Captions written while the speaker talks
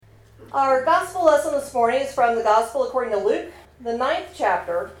Our gospel lesson this morning is from the Gospel according to Luke, the 9th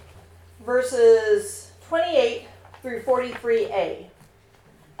chapter, verses 28 through 43a.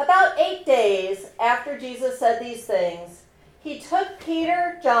 About 8 days after Jesus said these things, he took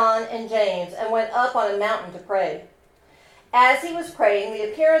Peter, John, and James and went up on a mountain to pray. As he was praying,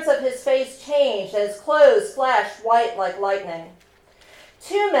 the appearance of his face changed and his clothes flashed white like lightning.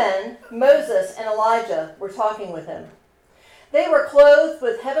 2 men, Moses and Elijah, were talking with him. They were clothed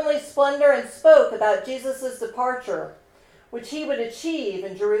with heavenly splendor and spoke about Jesus' departure, which he would achieve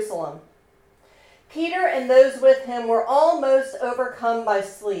in Jerusalem. Peter and those with him were almost overcome by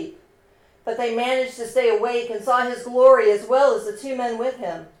sleep, but they managed to stay awake and saw his glory as well as the 2 men with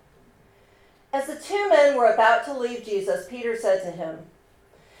him. As the 2 men were about to leave Jesus, Peter said to him,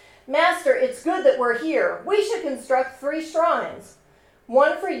 "Master, it's good that we're here. We should construct 3 shrines,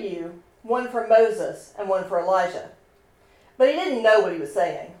 one for you, one for Moses, and one for Elijah." But he didn't know what he was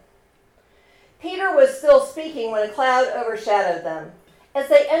saying. Peter was still speaking when a cloud overshadowed them. As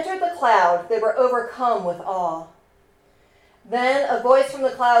they entered the cloud, they were overcome with awe. Then a voice from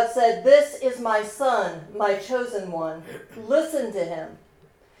the cloud said, "This is my son, my chosen one. Listen to him."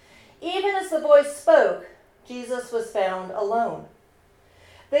 Even as the voice spoke, Jesus was found alone.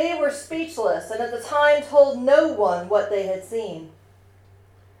 They were speechless and at the time told no one what they had seen.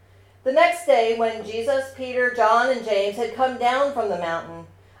 The next day, when Jesus, Peter, John, and James had come down from the mountain,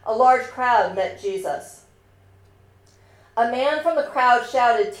 a large crowd met Jesus. A man from the crowd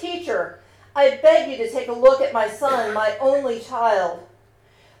shouted, "Teacher, I beg you to take a look at my son, my only child.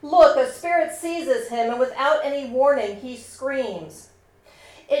 Look, a spirit seizes him, and without any warning, he screams.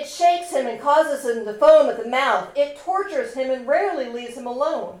 It shakes him and causes him to foam at the mouth. It tortures him and rarely leaves him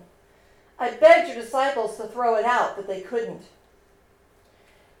alone. I begged your disciples to throw it out, but they couldn't."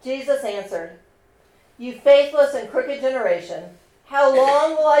 Jesus answered, "You faithless and crooked generation, how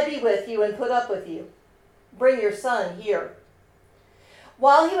long will I be with you and put up with you? Bring your son here."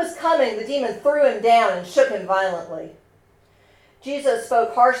 While he was coming, the demon threw him down and shook him violently. Jesus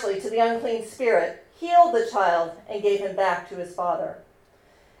spoke harshly to the unclean spirit, healed the child, and gave him back to his father.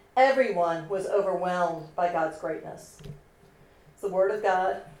 Everyone was overwhelmed by God's greatness. It's the word of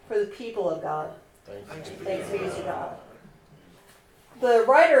God for the people of God. Thanks be to God. The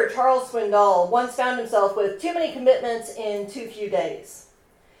writer Charles Swindoll once found himself with too many commitments in too few days.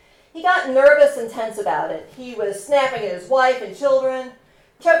 He got nervous and tense about it. He was snapping at his wife and children,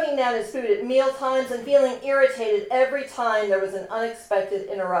 choking down his food at meal times, and feeling irritated every time there was an unexpected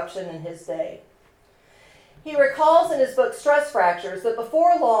interruption in his day. He recalls in his book Stress Fractures that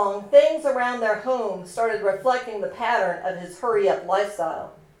before long, things around their home started reflecting the pattern of his hurry-up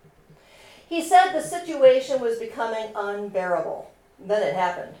lifestyle. He said the situation was becoming unbearable. Then it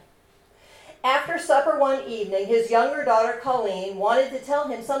happened. After supper one evening, his younger daughter Colleen wanted to tell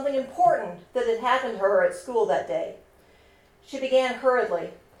him something important that had happened to her at school that day. She began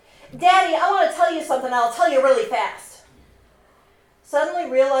hurriedly, "Daddy, I want to tell you something. I'll tell you really fast."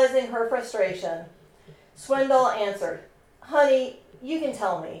 Suddenly realizing her frustration, Swindoll answered, "Honey, you can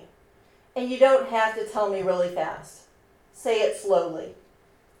tell me, and you don't have to tell me really fast. Say it slowly."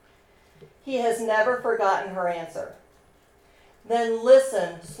 He has never forgotten her answer. "Then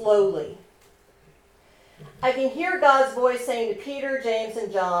listen slowly." I can hear God's voice saying to Peter, James,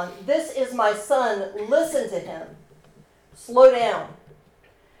 and John, "This is my son. Listen to him. Slow down.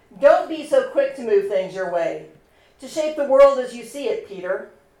 Don't be so quick to move things your way, to shape the world as you see it,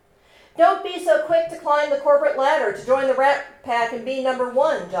 Peter. Don't be so quick to climb the corporate ladder, to join the rat pack and be number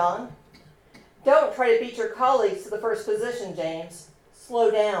 1, John. Don't try to beat your colleagues to the first position, James.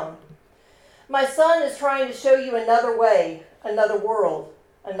 Slow down. My son is trying to show you another way, another world,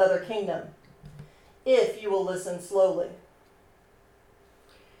 another kingdom, if you will listen slowly."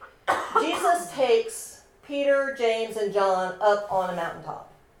 Jesus takes Peter, James, and John up on a mountaintop.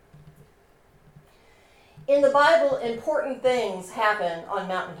 In the Bible, important things happen on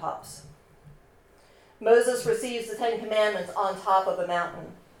mountaintops. Moses receives the 10 Commandments on top of a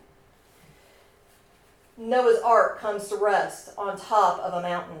mountain. Noah's Ark comes to rest on top of a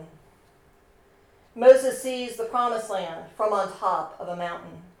mountain. Moses sees the Promised Land from on top of a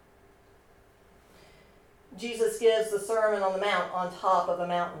mountain. Jesus gives the Sermon on the Mount on top of a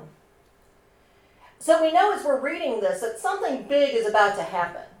mountain. So we know as we're reading this that something big is about to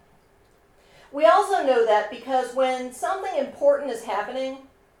happen. We also know that because when something important is happening,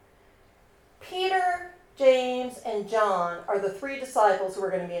 Peter, James, and John are the 3 disciples who are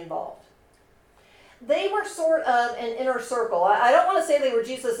going to be involved. They were sort of an inner circle. I don't want to say they were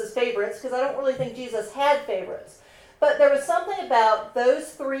Jesus' favorites because I don't really think Jesus had favorites. But there was something about those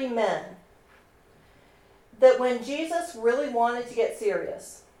 3 men that when Jesus really wanted to get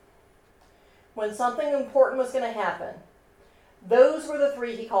serious, when something important was going to happen, those were the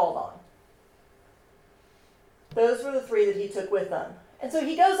three he called on. Those were the three that he took with them. And so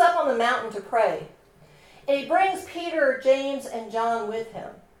he goes up on the mountain to pray. And he brings Peter, James, and John with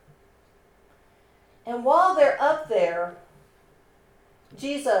him. And while they're up there,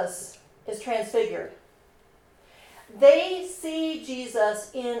 Jesus is transfigured. They see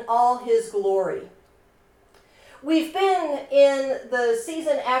Jesus in all his glory. We've been in the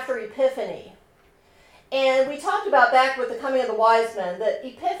season after Epiphany. And we talked about back with the coming of the wise men that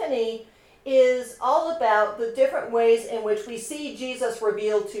Epiphany is all about the different ways in which we see Jesus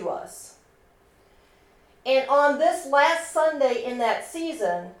revealed to us. And on this last Sunday in that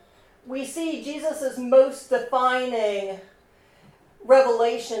season, we see Jesus' most defining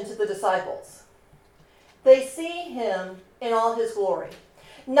revelation to the disciples. They see him in all his glory.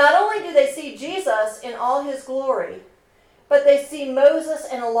 Not only do they see Jesus in all his glory, but they see Moses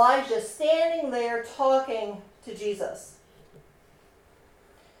and Elijah standing there talking to Jesus.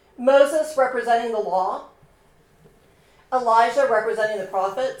 Moses representing the law, Elijah representing the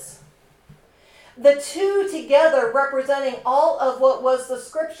prophets, the two together representing all of what was the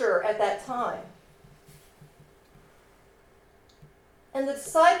scripture at that time. And the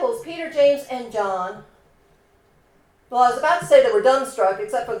disciples, Peter, James, and John, well, I was about to say they were dumbstruck,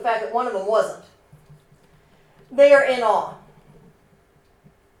 except for the fact that one of them wasn't. They are in awe.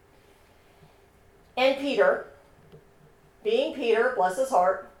 And Peter, being Peter, bless his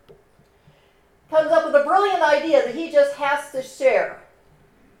heart, comes up with a brilliant idea that he just has to share.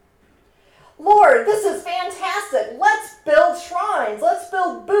 Lord, this is fantastic. Let's build shrines. Let's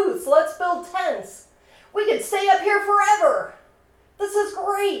build booths. Let's build tents. We could stay up here forever. This is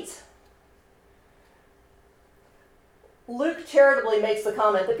great. Luke charitably makes the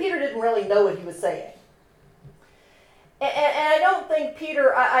comment that Peter didn't really know what he was saying. And I don't think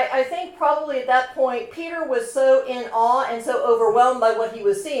Peter, I think probably at that point, Peter was so in awe and so overwhelmed by what he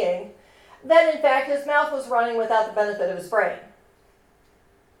was seeing that in fact his mouth was running without the benefit of his brain.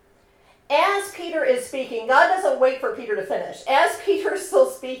 As Peter is speaking, God doesn't wait for Peter to finish. As Peter is still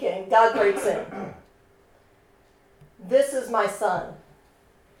speaking, God breaks in. This is my son.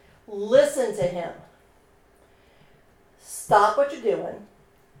 Listen to him. Stop what you're doing.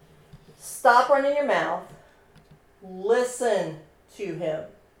 Stop running your mouth. Listen to him.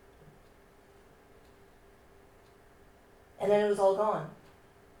 And then it was all gone.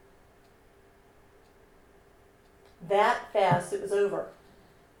 That fast, it was over.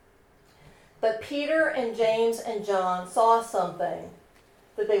 But Peter and James and John saw something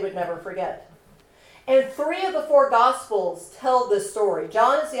that they would never forget. And 3 of the 4 Gospels tell this story.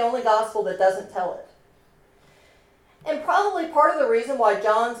 John is the only Gospel that doesn't tell it. And probably part of the reason why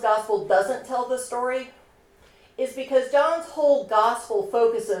John's Gospel doesn't tell this story is because John's whole Gospel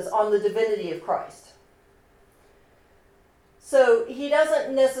focuses on the divinity of Christ. So he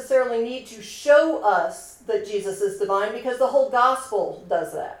doesn't necessarily need to show us that Jesus is divine because the whole Gospel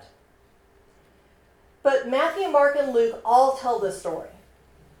does that. But Matthew, Mark, and Luke all tell this story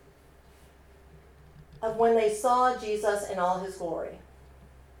of when they saw Jesus in all his glory.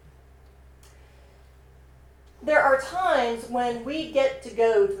 There are times when we get to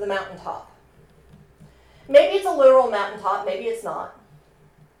go to the mountaintop. Maybe it's a literal mountaintop, maybe it's not.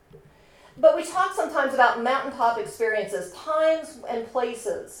 But we talk sometimes about mountaintop experiences, times and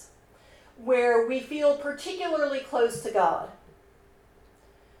places where we feel particularly close to God.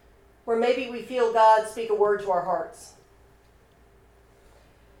 Where maybe we feel God speak a word to our hearts.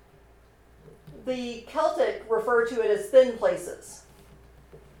 The Celtic refer to it as thin places.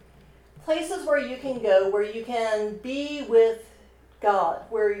 Places where you can go, where you can be with God,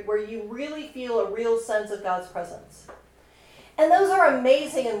 where you really feel a real sense of God's presence. And those are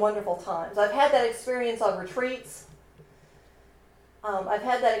amazing and wonderful times. I've had that experience on retreats. I've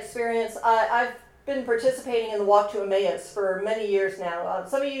had that experience. I've been participating in the Walk to Emmaus for many years now.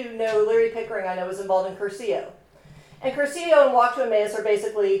 Some of you know Larry Pickering, I know, is involved in Curcio. And Curcio and Walk to Emmaus are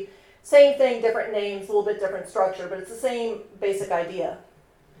basically same thing, different names, a little bit different structure, but it's the same basic idea.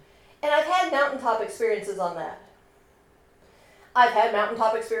 And I've had mountaintop experiences on that. I've had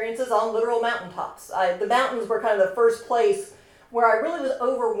mountaintop experiences on literal mountaintops. The mountains were kind of the first place where I really was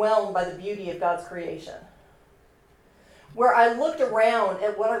overwhelmed by the beauty of God's creation. Where I looked around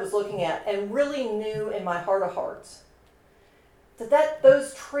at what I was looking at and really knew in my heart of hearts that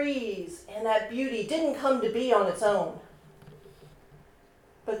those trees and that beauty didn't come to be on its own,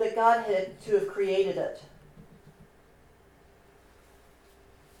 but that God had to have created it.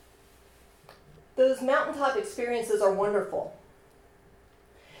 Those mountaintop experiences are wonderful.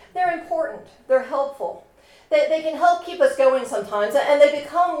 They're important. They're helpful. They can help keep us going sometimes, and they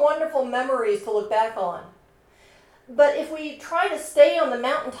become wonderful memories to look back on. But if we try to stay on the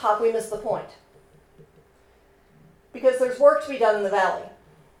mountaintop, we miss the point. Because there's work to be done in the valley.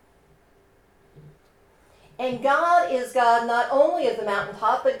 And God is God not only of the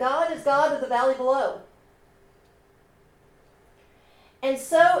mountaintop, but God is God of the valley below. And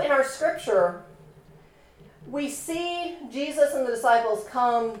so in our scripture, we see Jesus and the disciples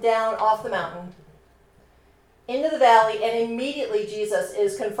come down off the mountain into the valley, and immediately Jesus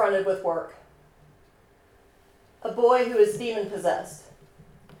is confronted with work. A boy who is demon-possessed.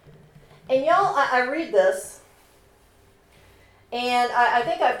 And y'all, I read this, and I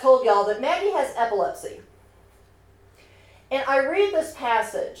think I've told y'all that Maggie has epilepsy. And I read this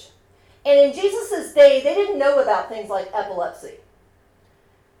passage, and in Jesus' day, they didn't know about things like epilepsy.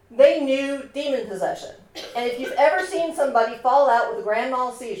 They knew demon possession. And if you've ever seen somebody fall out with a grand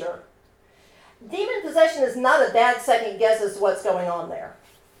mal seizure, demon possession is not a bad second guess as to what's going on there.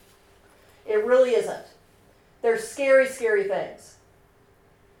 It really isn't. They're scary, scary things.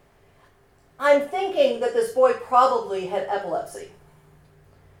 I'm thinking that this boy probably had epilepsy.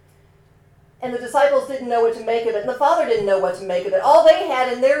 And the disciples didn't know what to make of it, and the father didn't know what to make of it. All they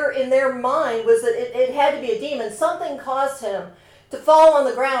had in their mind was that it had to be a demon. Something caused him to fall on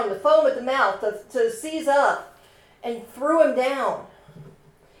the ground, to foam at the mouth, to seize up, and threw him down.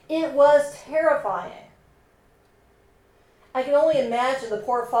 It was terrifying. I can only imagine the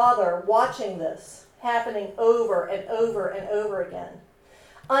poor father watching this happening over and over and over again,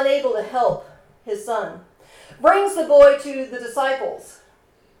 unable to help his son. Brings the boy to the disciples,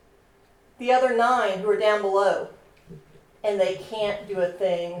 the other 9 who are down below, and they can't do a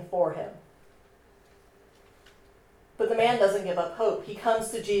thing for him. But the man doesn't give up hope. He comes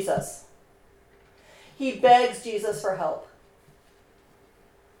to Jesus. He begs Jesus for help.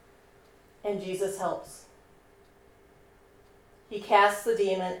 And Jesus helps. He casts the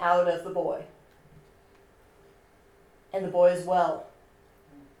demon out of the boy. And the boy is well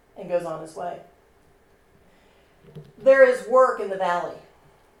and goes on his way. There is work in the valley.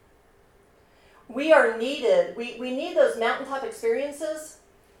 We are needed. We need those mountaintop experiences,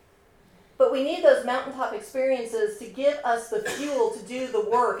 but we need those mountaintop experiences to give us the fuel to do the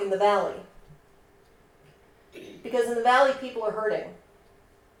work in the valley. Because in the valley, people are hurting.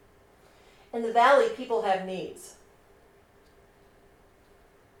 In the valley, people have needs.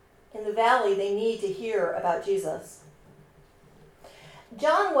 In the valley, they need to hear about Jesus.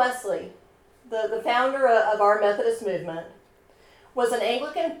 John Wesley, the founder of our Methodist movement, was an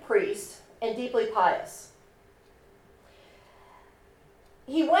Anglican priest and deeply pious.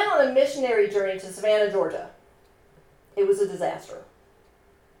 He went on a missionary journey to Savannah, Georgia. It was a disaster.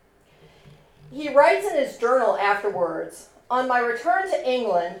 He writes in his journal afterwards, "On my return to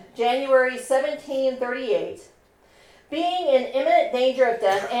England, January 1738, being in imminent danger of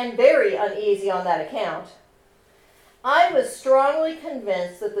death and very uneasy on that account, I was strongly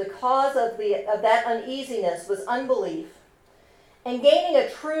convinced that the cause of that uneasiness was unbelief, and gaining a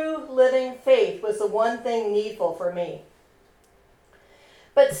true living faith was the one thing needful for me.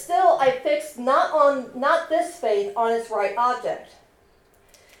 But still I fixed not this faith on its right object.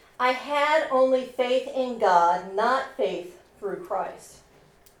 I had only faith in God, not faith through Christ."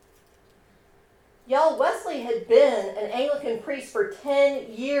 Y'all, Wesley had been an Anglican priest for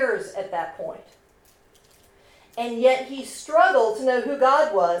 10 years at that point. And yet he struggled to know who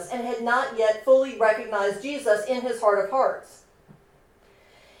God was and had not yet fully recognized Jesus in his heart of hearts.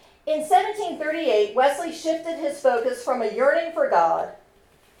 In 1738, Wesley shifted his focus from a yearning for God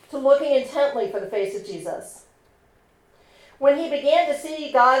to looking intently for the face of Jesus. When he began to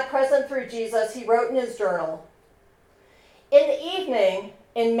see God present through Jesus, he wrote in his journal, "In the evening,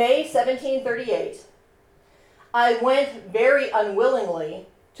 in May 1738, I went very unwillingly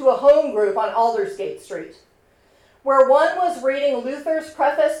to a home group on Aldersgate Street, where one was reading Luther's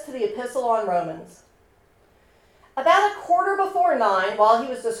preface to the Epistle on Romans. About 9:15, while he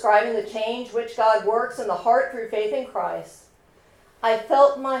was describing the change which God works in the heart through faith in Christ, I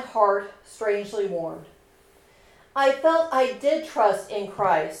felt my heart strangely warmed. I felt I did trust in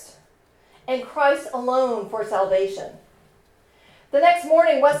Christ, and Christ alone for salvation. The next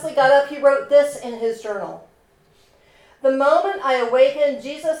morning, Wesley got up, he wrote this in his journal. The moment I awakened,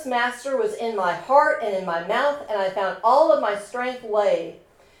 Jesus Master was in my heart and in my mouth, and I found all of my strength lay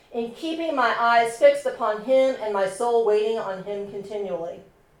in keeping my eyes fixed upon him and my soul waiting on him continually."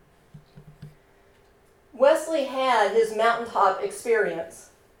 Wesley had his mountaintop experience.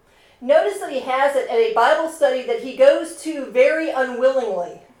 Notice that he has it at a Bible study that he goes to very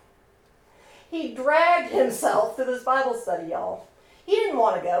unwillingly. He dragged himself to this Bible study, y'all. He didn't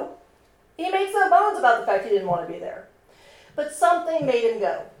want to go. He made no bones about the fact he didn't want to be there. But something made him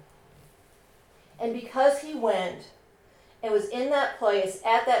go. And because he went and was in that place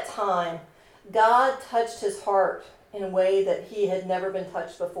at that time, God touched his heart in a way that he had never been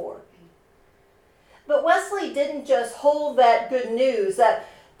touched before. But Wesley didn't just hold that good news,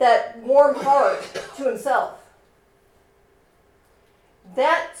 that warm heart to himself.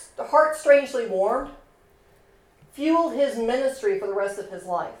 That heart, strangely warmed, fueled his ministry for the rest of his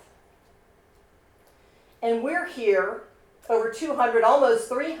life. And we're here, over 200, almost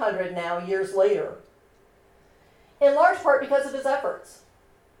 300 now, years later, in large part because of his efforts,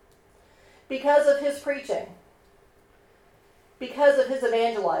 because of his preaching, because of his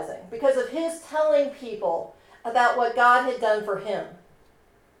evangelizing, because of his telling people about what God had done for him,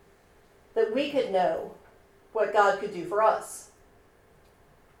 that we could know what God could do for us.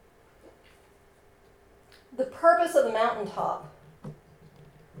 The purpose of the mountaintop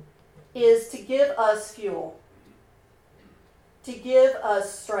is to give us fuel, to give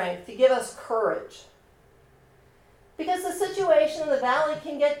us strength, to give us courage. Because the situation in the valley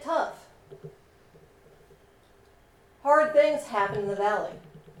can get tough. Hard things happen in the valley.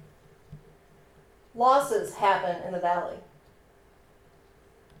 Losses happen in the valley.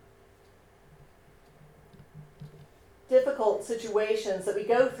 Difficult situations that we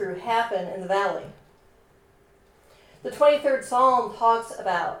go through happen in the valley. The 23rd Psalm talks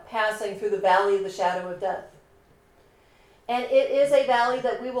about passing through the valley of the shadow of death. And it is a valley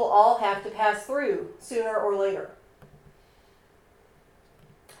that we will all have to pass through sooner or later.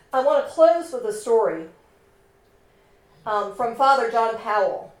 I want to close with a story from Father John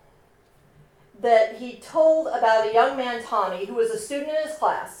Powell that he told about a young man, Tommy, who was a student in his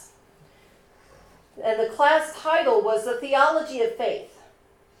class. And the class title was The Theology of Faith.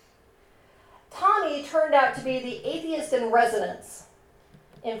 Tommy turned out to be the atheist in residence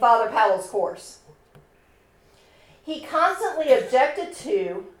in Father Powell's course. He constantly objected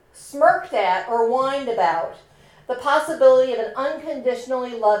to, smirked at, or whined about the possibility of an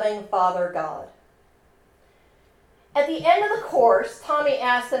unconditionally loving Father God. At the end of the course, Tommy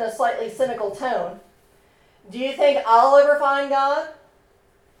asked in a slightly cynical tone, "Do you think I'll ever find God?"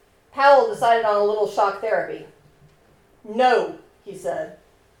 Powell decided on a little shock therapy. "No," he said.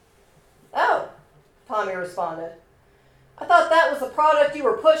 "Oh," Tommy responded. "I thought that was the product you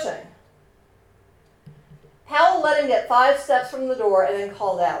were pushing." Powell let him get 5 steps from the door and then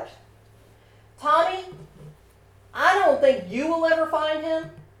called out, "Tommy, I don't think you will ever find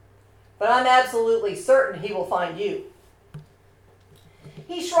him, but I'm absolutely certain he will find you."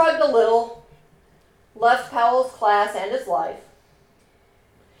 He shrugged a little, left Powell's class and his life.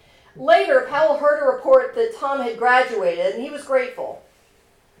 Later, Powell heard a report that Tom had graduated, and he was grateful.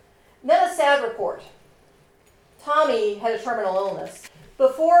 Then a sad report. Tommy had a terminal illness.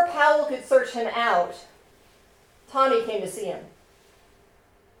 Before Powell could search him out, Tommy came to see him.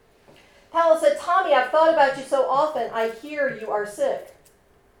 Powell said, "Tommy, I've thought about you so often. I hear you are sick."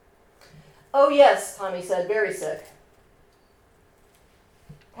 "Oh yes," Tommy said, "very sick."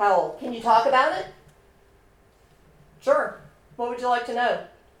 Powell, "Can you talk about it?" "Sure. What would you like to know?"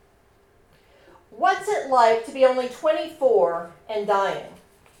 "What's it like to be only 24 and dying?"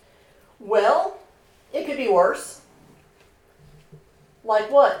 "Well, it could be worse."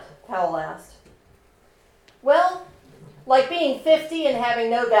 "Like what?" Powell asked. "Well, like being 50 and having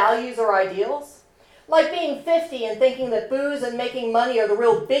no values or ideals. Like being 50 and thinking that booze and making money are the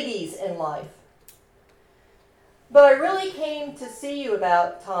real biggies in life." "But I really came to see you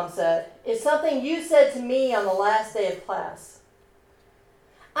about," Tom said, "is something you said to me on the last day of class.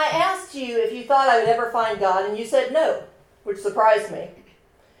 I asked you if you thought I would ever find God, and you said no, which surprised me.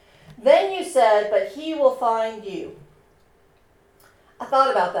 Then you said, 'But he will find you.' I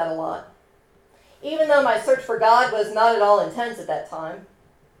thought about that a lot, even though my search for God was not at all intense at that time.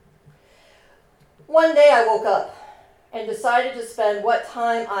 One day I woke up and decided to spend what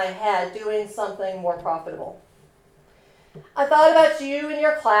time I had doing something more profitable. I thought about you and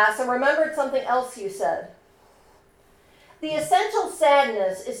your class and remembered something else you said. The essential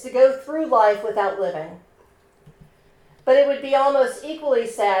sadness is to go through life without living. But it would be almost equally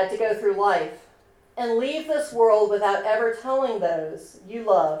sad to go through life and leave this world without ever telling those you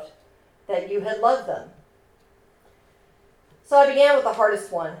loved that you had loved them." So I began with the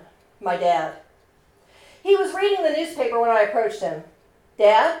hardest one, my dad. He was reading the newspaper when I approached him.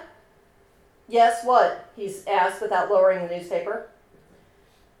 "Dad?" "Yes, what?" he asked without lowering the newspaper.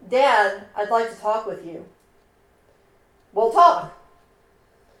 "Dad, I'd like to talk with you." "Well, talk."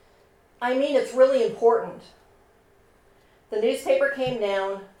 "I mean, it's really important." The newspaper came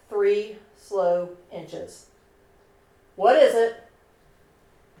down 3 slow inches. "What is it?"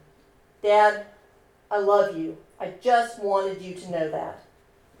 Dad, I love you. I just wanted you to know that.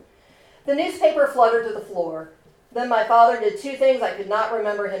 The newspaper fluttered to the floor. Then my father did two things I could not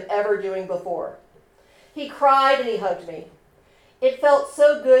remember him ever doing before. He cried and he hugged me. It felt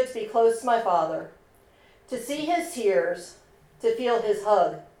so good to be close to my father, to see his tears, to feel his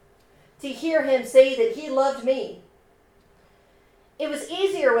hug, to hear him say that he loved me. It was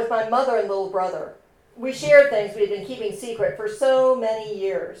easier with my mother and little brother. We shared things we had been keeping secret for so many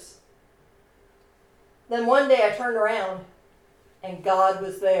years. Then one day I turned around and God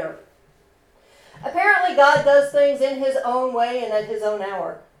was there. Apparently God does things in his own way and at his own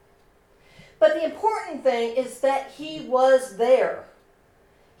hour. But the important thing is that he was there.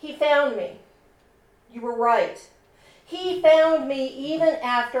 He found me. You were right. He found me even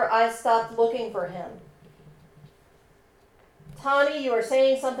after I stopped looking for him. Tommy, you are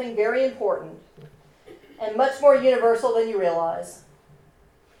saying something very important and much more universal than you realize.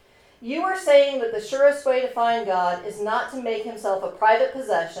 You are saying that the surest way to find God is not to make himself a private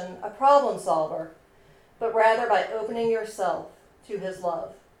possession, a problem solver, but rather by opening yourself to his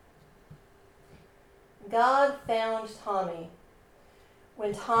love. God found Tommy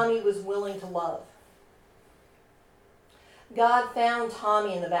when Tommy was willing to love. God found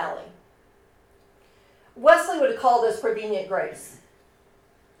Tommy in the valley. Wesley would have called this prevenient grace.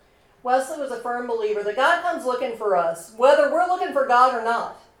 Wesley was a firm believer that God comes looking for us, whether we're looking for God or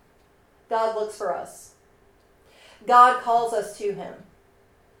not. God looks for us. God calls us to him.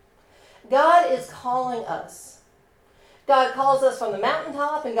 God is calling us. God calls us from the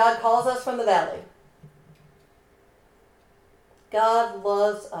mountaintop and God calls us from the valley. God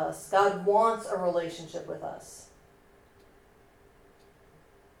loves us. God wants a relationship with us.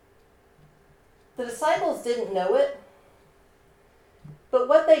 The disciples didn't know it, but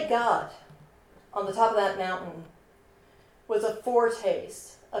what they got on the top of that mountain was a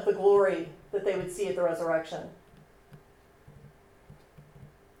foretaste of the glory that they would see at the resurrection.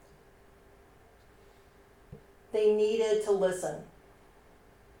 They needed to listen.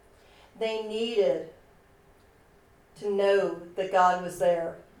 They needed to know that God was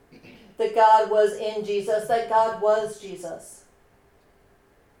there, that God was in Jesus, that God was Jesus,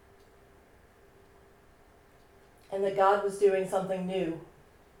 and that God was doing something new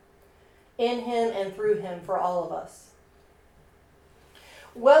in him and through him for all of us.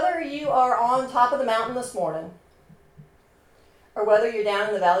 Whether you are on top of the mountain this morning or whether you're down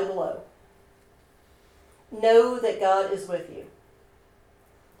in the valley below, know that God is with you,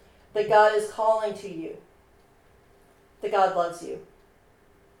 that God is calling to you, that God loves you.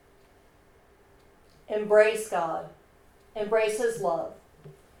 Embrace God, embrace his love,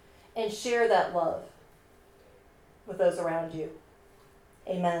 and share that love with those around you.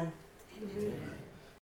 Amen. Amen.